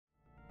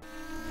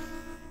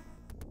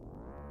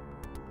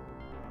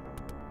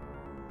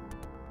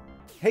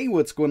Hey,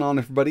 what's going on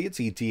everybody? It's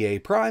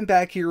etaprime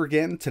back here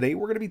again. Today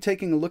we're going to be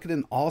taking a look at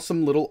an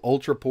awesome little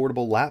ultra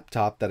portable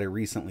laptop that I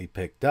recently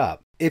picked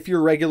up. If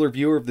you're a regular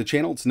viewer of the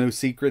channel, it's no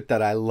secret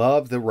that I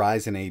love the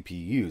Ryzen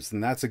APUs,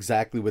 and that's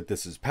exactly what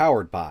this is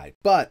powered by.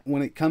 But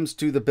when it comes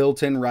to the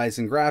built-in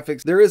Ryzen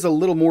graphics, there is a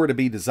little more to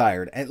be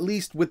desired, at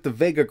least with the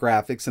Vega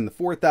graphics and the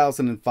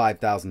 4000 and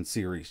 5000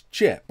 series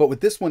chip. But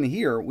with this one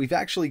here, we've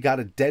actually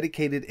got a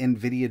dedicated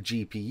Nvidia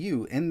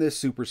GPU in this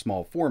super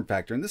small form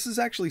factor, and this is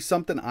actually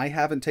something I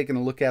haven't taken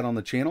a look at on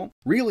the channel,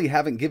 really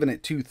haven't given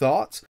it two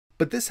thoughts.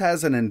 But this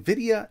has an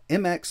Nvidia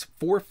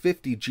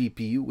MX450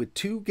 GPU with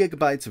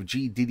 2GB of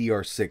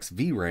GDDR6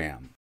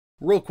 VRAM.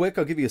 Real quick,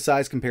 I'll give you a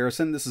size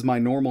comparison. This is my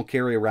normal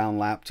carry-around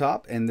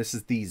laptop, and this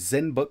is the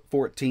ZenBook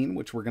 14,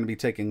 which we're going to be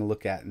taking a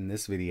look at in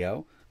this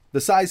video. The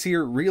size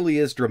here really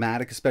is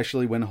dramatic,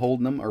 especially when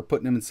holding them or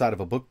putting them inside of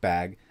a book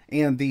bag.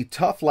 And the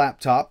tough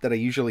laptop that I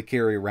usually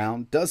carry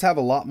around does have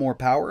a lot more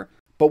power,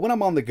 but when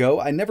I'm on the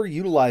go, I never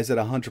utilize it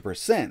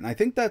 100%, and I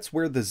think that's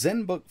where the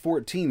ZenBook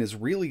 14 is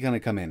really going to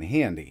come in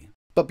handy.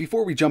 But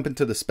before we jump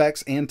into the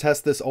specs and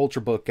test this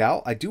Ultrabook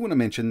out, I do want to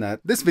mention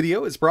that this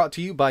video is brought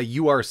to you by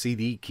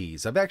URCD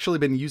keys. I've actually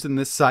been using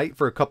this site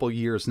for a couple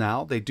years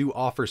now. They do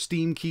offer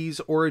Steam keys,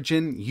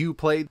 Origin,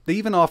 Uplay. They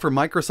even offer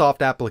Microsoft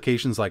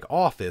applications like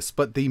Office,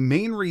 but the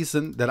main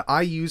reason that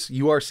I use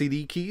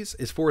URCD keys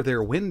is for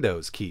their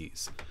Windows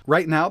keys.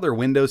 Right now, their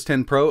Windows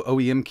 10 Pro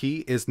OEM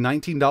key is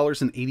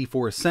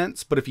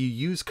 $19.84, but if you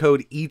use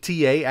code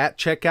ETA at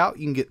checkout,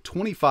 you can get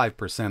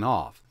 25%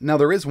 off. Now,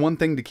 there is one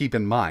thing to keep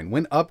in mind.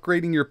 When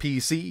upgrading your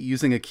PC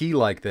using a key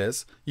like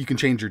this, you can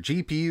change your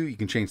GPU, you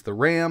can change the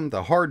RAM,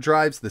 the hard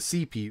drives, the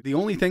CPU. The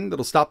only thing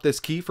that'll stop this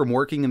key from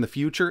working in the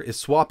future is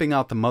swapping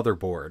out the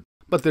motherboard.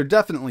 But they're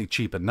definitely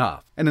cheap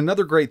enough. And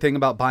another great thing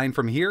about buying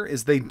from here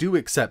is they do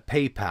accept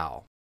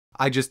PayPal.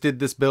 I just did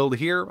this build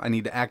here. I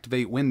need to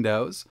activate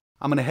Windows.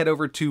 I'm going to head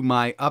over to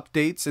my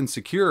updates and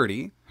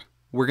security.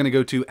 We're going to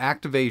go to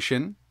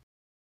activation.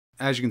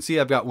 As you can see,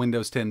 I've got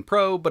Windows 10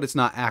 Pro, but it's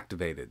not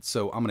activated.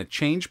 So I'm going to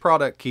change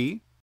product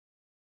key.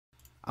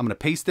 I'm going to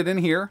paste it in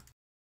here,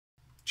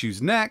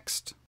 choose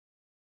next,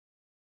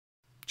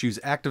 choose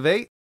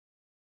activate,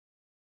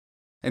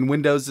 and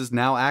Windows is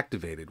now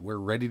activated. We're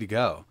ready to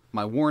go.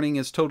 My warning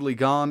is totally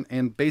gone,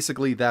 and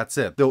basically that's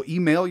it. They'll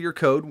email your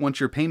code once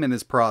your payment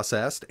is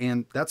processed,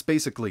 and that's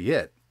basically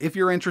it. If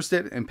you're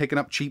interested in picking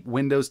up cheap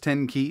Windows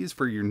 10 keys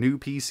for your new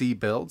PC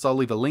builds, I'll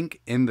leave a link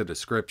in the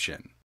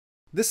description.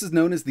 This is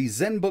known as the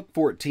ZenBook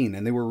 14,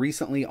 and they were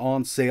recently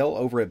on sale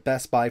over at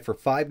Best Buy for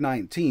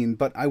 $519,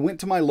 but I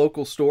went to my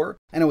local store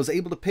and I was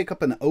able to pick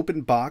up an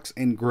open box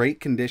in great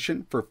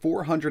condition for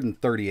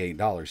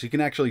 $438. You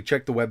can actually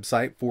check the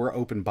website for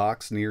open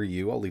box near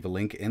you. I'll leave a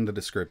link in the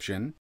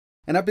description.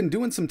 And I've been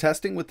doing some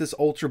testing with this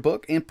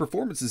Ultrabook, and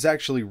performance is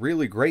actually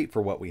really great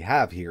for what we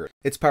have here.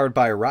 It's powered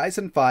by a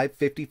Ryzen 5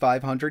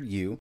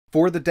 5500U.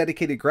 For the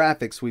dedicated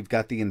graphics, we've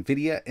got the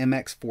Nvidia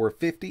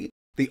MX450.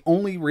 The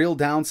only real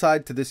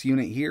downside to this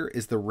unit here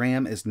is the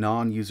RAM is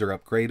non-user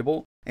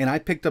upgradable, and I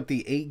picked up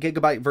the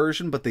 8GB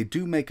version, but they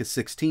do make a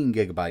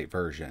 16GB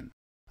version.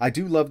 I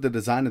do love the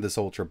design of this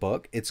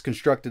Ultrabook. It's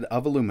constructed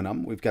of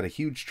aluminum. We've got a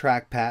huge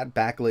trackpad,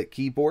 backlit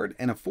keyboard,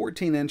 and a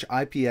 14-inch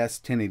IPS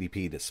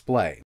 1080p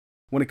display.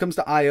 When it comes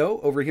to I/O,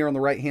 over here on the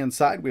right-hand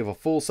side, we have a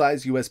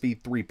full-size USB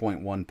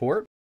 3.1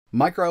 port,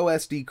 micro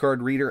SD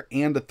card reader,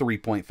 and a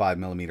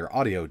 3.5mm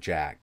audio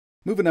jack.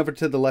 Moving over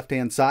to the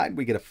left-hand side,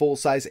 we get a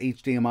full-size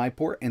HDMI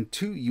port and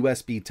two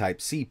USB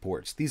Type-C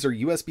ports. These are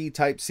USB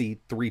Type-C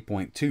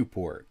 3.2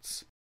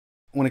 ports.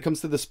 When it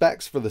comes to the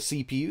specs for the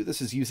CPU,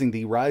 this is using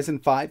the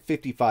Ryzen 5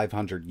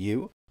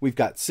 5500U. We've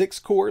got 6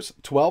 cores,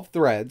 12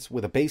 threads,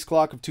 with a base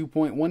clock of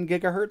 2.1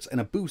 GHz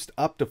and a boost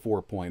up to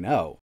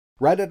 4.0.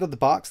 Right out of the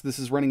box, this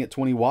is running at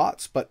 20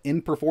 watts, but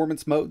in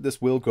performance mode,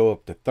 this will go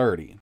up to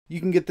 30. You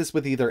can get this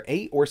with either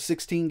 8 or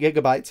 16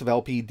 GB of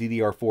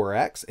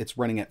LPDDR4X. It's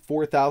running at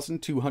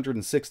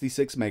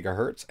 4,266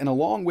 MHz, and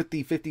along with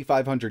the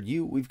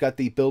 5500U, we've got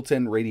the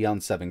built-in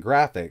Radeon 7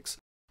 graphics.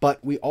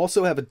 But we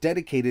also have a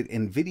dedicated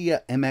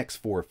Nvidia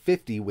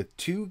MX450 with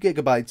 2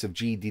 GB of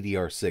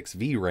GDDR6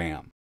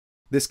 VRAM.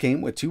 This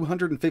came with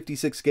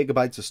 256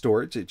 GB of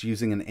storage. It's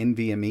using an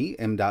NVMe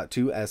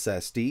M.2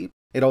 SSD.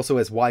 It also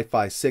has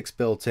Wi-Fi 6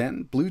 built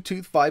in,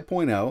 Bluetooth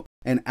 5.0,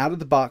 and out of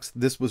the box,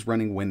 this was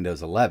running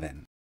Windows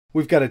 11.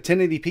 We've got a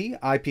 1080p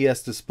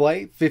IPS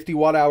display, 50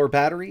 watt-hour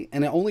battery,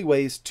 and it only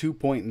weighs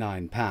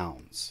 2.9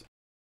 pounds.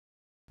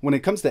 When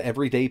it comes to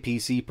everyday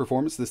PC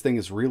performance, this thing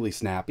is really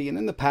snappy, and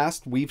in the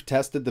past, we've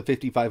tested the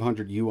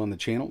 5500U on the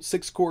channel.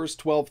 6 cores,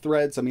 12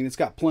 threads, I mean, it's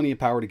got plenty of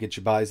power to get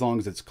you by as long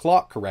as it's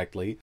clocked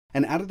correctly.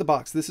 And out of the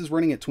box, this is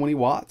running at 20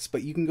 watts,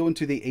 but you can go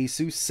into the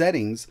ASUS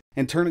settings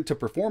and turn it to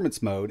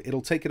performance mode.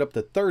 It'll take it up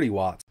to 30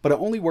 watts, but it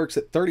only works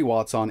at 30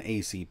 watts on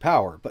AC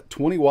power. But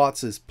 20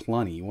 watts is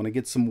plenty. You want to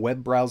get some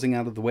web browsing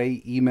out of the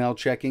way, email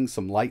checking,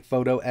 some light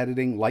photo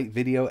editing, light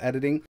video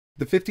editing.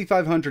 The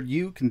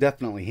 5500U can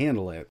definitely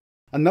handle it.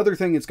 Another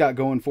thing it's got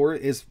going for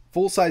it is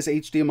full-size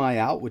HDMI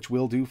out, which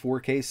will do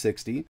 4K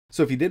 60.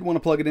 So if you did want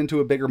to plug it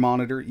into a bigger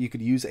monitor, you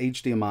could use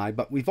HDMI,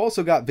 but we've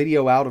also got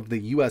video out of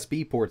the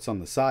USB ports on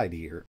the side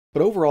here.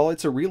 But overall,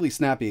 it's a really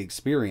snappy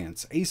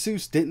experience.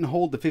 ASUS didn't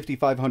hold the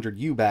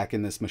 5500U back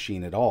in this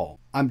machine at all.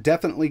 I'm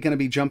definitely going to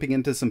be jumping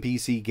into some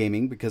PC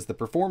gaming because the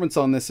performance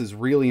on this is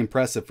really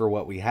impressive for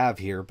what we have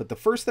here, but the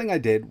first thing I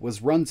did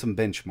was run some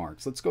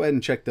benchmarks. Let's go ahead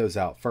and check those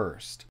out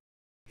first.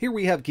 Here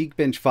we have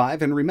Geekbench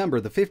 5, and remember,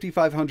 the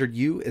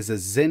 5500U is a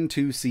Zen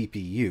 2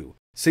 CPU.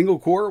 Single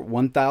core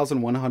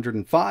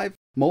 1105,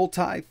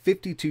 multi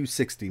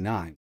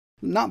 5269.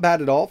 Not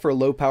bad at all for a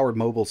low-powered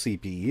mobile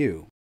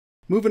CPU.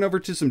 Moving over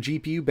to some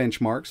GPU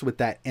benchmarks with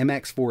that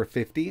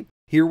MX450.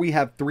 Here we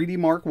have 3D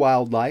Mark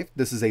Wildlife.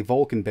 This is a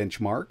Vulkan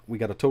benchmark. We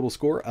got a total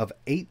score of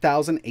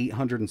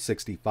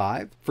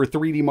 8,865. For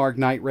 3D Mark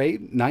Night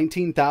Raid,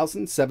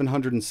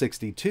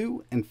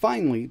 19,762. And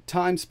finally,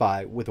 Time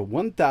Spy with a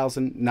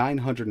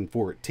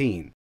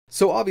 1,914.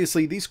 So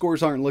obviously, these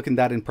scores aren't looking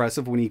that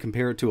impressive when you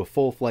compare it to a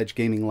full-fledged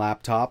gaming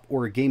laptop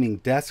or a gaming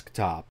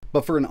desktop.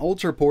 But for an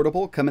Ultra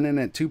Portable coming in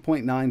at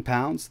 2.9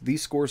 pounds,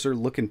 these scores are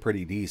looking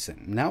pretty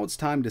decent. Now it's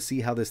time to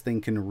see how this thing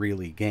can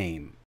really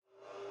game.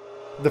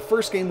 The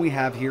first game we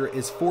have here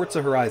is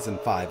Forza Horizon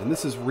 5, and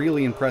this is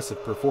really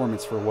impressive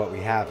performance for what we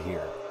have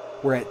here.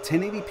 We're at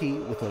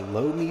 1080p with a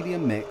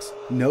low-medium mix,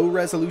 no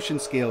resolution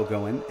scale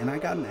going, and I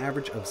got an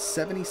average of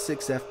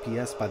 76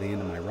 FPS by the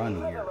end of my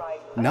run here.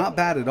 Not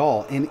bad at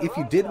all, and if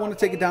you did want to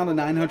take it down to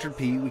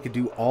 900p, we could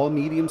do all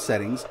medium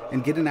settings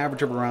and get an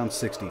average of around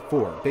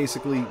 64.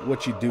 Basically,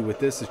 what you do with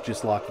this is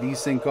just lock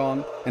VSync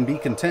on and be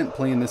content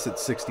playing this at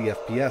 60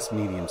 FPS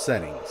medium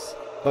settings.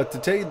 But to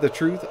tell you the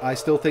truth, I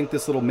still think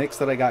this little mix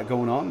that I got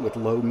going on with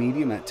low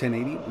medium at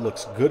 1080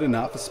 looks good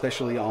enough,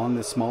 especially on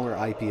this smaller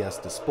IPS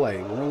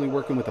display. We're only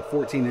working with a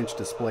 14-inch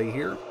display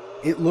here.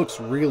 It looks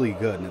really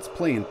good and it's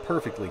playing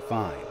perfectly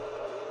fine.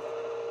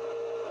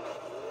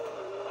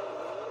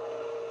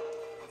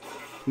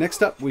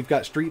 Next up, we've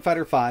got Street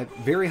Fighter V,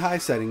 very high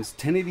settings,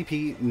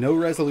 1080p, no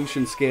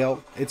resolution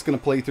scale. It's going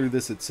to play through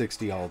this at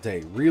 60 all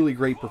day. Really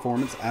great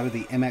performance out of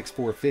the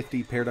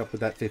MX450 paired up with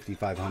that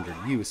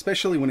 5500U,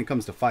 especially when it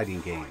comes to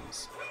fighting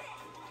games.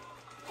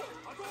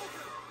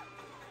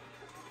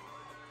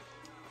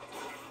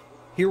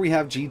 Here we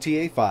have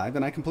GTA 5,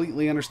 and I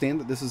completely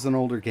understand that this is an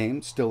older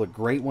game, still a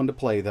great one to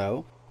play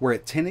though. We're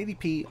at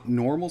 1080p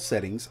normal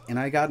settings, and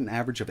I got an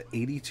average of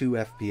 82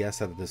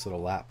 FPS out of this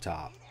little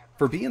laptop.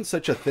 For being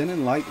such a thin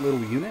and light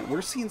little unit,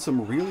 we're seeing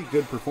some really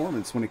good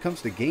performance when it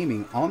comes to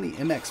gaming on the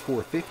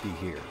MX450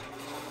 here.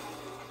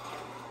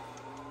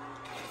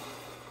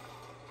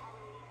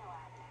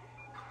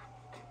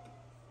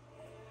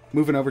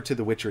 Moving over to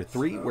The Witcher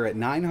 3, we're at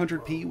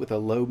 900p with a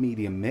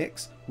low-medium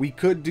mix. We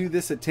could do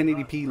this at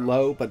 1080p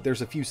low, but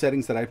there's a few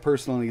settings that I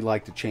personally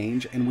like to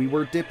change, and we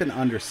were dipping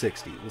under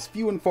 60. It was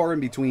few and far in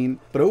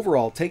between, but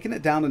overall, taking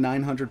it down to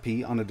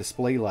 900p on a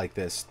display like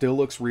this still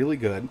looks really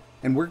good,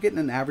 and we're getting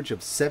an average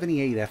of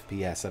 78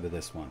 FPS out of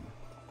this one.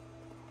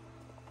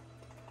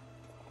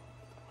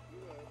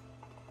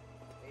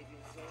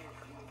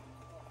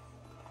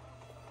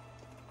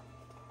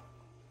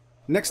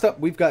 Next up,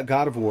 we've got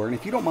God of War, and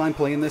if you don't mind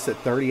playing this at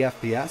 30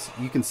 FPS,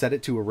 you can set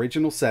it to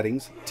original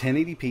settings,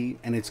 1080p,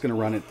 and it's going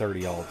to run at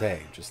 30 all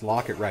day. Just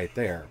lock it right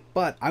there.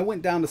 But I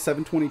went down to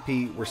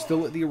 720p, we're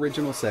still at the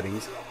original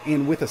settings,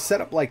 and with a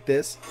setup like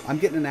this, I'm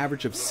getting an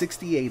average of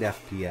 68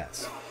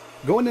 FPS.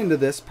 Going into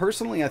this,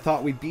 personally I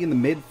thought we'd be in the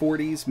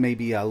mid-40s,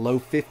 maybe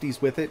low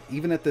 50s with it,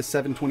 even at the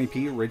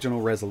 720p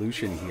original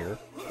resolution here.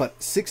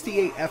 But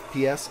 68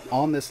 FPS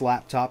on this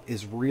laptop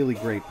is really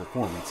great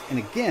performance. And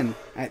again,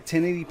 at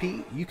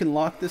 1080p, you can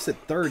lock this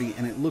at 30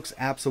 and it looks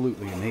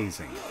absolutely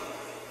amazing.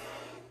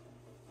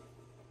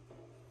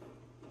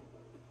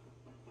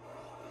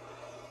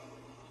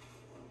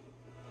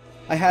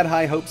 I had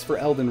high hopes for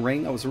Elden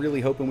Ring. I was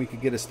really hoping we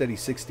could get a steady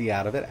 60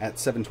 out of it at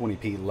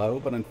 720p low,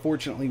 but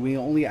unfortunately we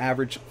only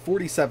averaged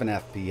 47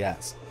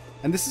 FPS.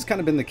 And this has kind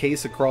of been the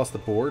case across the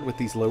board with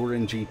these lower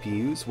end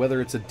GPUs,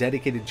 whether it's a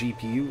dedicated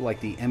GPU like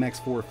the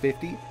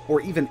MX450 or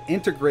even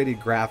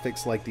integrated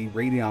graphics like the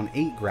Radeon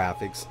 8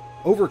 graphics,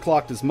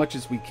 overclocked as much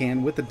as we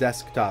can with the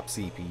desktop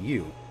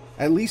CPU.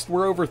 At least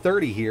we're over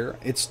 30 here,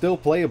 it's still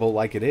playable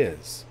like it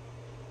is.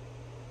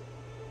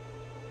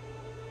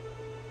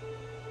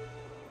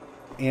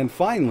 And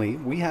finally,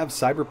 we have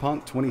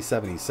Cyberpunk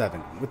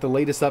 2077. With the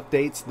latest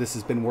updates, this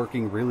has been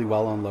working really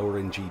well on lower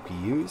end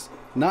GPUs.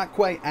 Not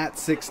quite at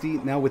 60,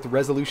 now with the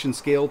resolution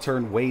scale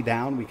turned way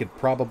down, we could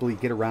probably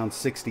get around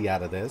 60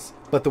 out of this.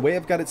 But the way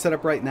I've got it set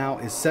up right now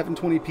is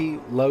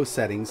 720p low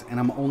settings,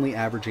 and I'm only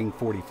averaging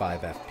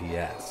 45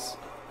 FPS.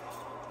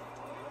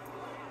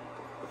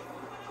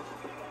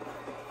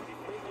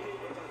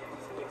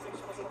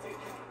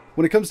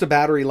 When it comes to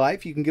battery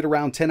life, you can get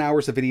around 10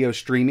 hours of video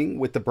streaming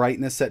with the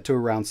brightness set to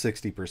around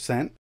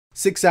 60%.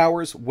 6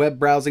 hours web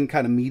browsing,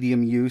 kind of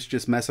medium use,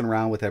 just messing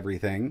around with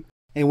everything.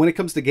 And when it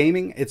comes to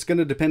gaming, it's going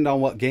to depend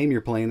on what game you're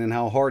playing and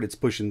how hard it's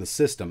pushing the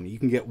system. You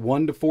can get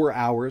 1 to 4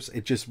 hours.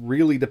 It just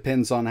really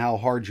depends on how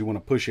hard you want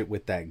to push it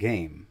with that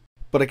game.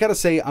 But I gotta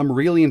say, I'm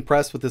really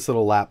impressed with this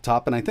little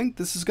laptop, and I think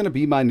this is gonna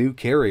be my new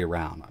carry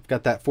around. I've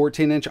got that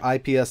 14-inch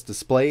IPS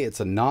display. It's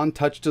a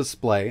non-touch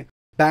display.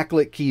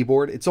 Backlit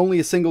keyboard. It's only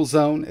a single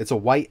zone. It's a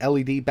white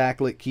LED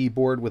backlit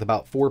keyboard with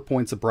about 4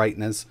 points of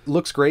brightness.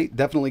 Looks great.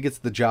 Definitely gets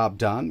the job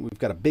done. We've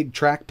got a big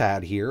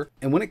trackpad here.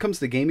 And when it comes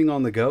to gaming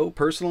on the go,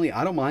 personally,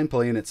 I don't mind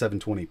playing at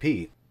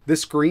 720p.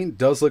 This screen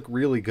does look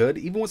really good.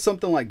 Even with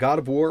something like God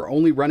of War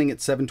only running at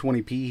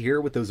 720p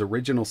here with those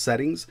original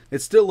settings,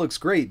 it still looks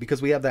great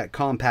because we have that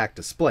compact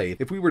display.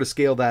 If we were to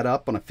scale that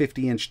up on a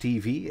 50-inch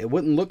TV, it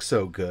wouldn't look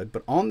so good,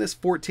 but on this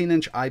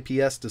 14-inch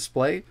IPS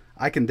display,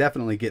 I can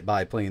definitely get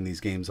by playing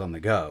these games on the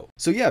go.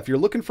 So yeah, if you're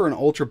looking for an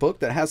ultrabook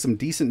that has some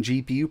decent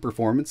GPU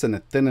performance and a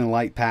thin and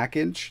light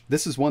package,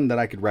 this is one that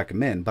I could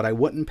recommend, but I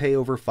wouldn't pay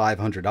over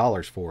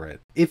 $500 for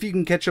it. If you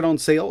can catch it on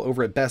sale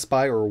over at Best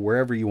Buy or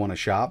wherever you want to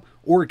shop,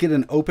 or get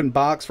an open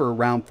box for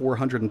around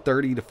 $430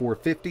 to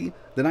 $450,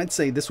 then I'd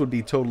say this would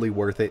be totally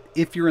worth it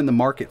if you're in the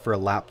market for a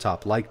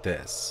laptop like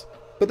this.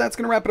 But that's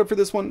going to wrap it up for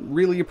this one.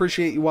 Really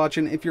appreciate you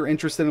watching. If you're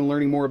interested in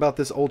learning more about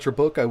this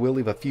Ultrabook, I will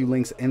leave a few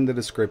links in the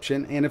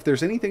description. And if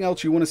there's anything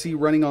else you want to see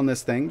running on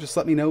this thing, just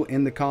let me know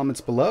in the comments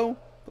below.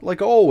 But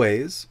like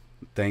always,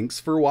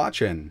 thanks for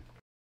watching.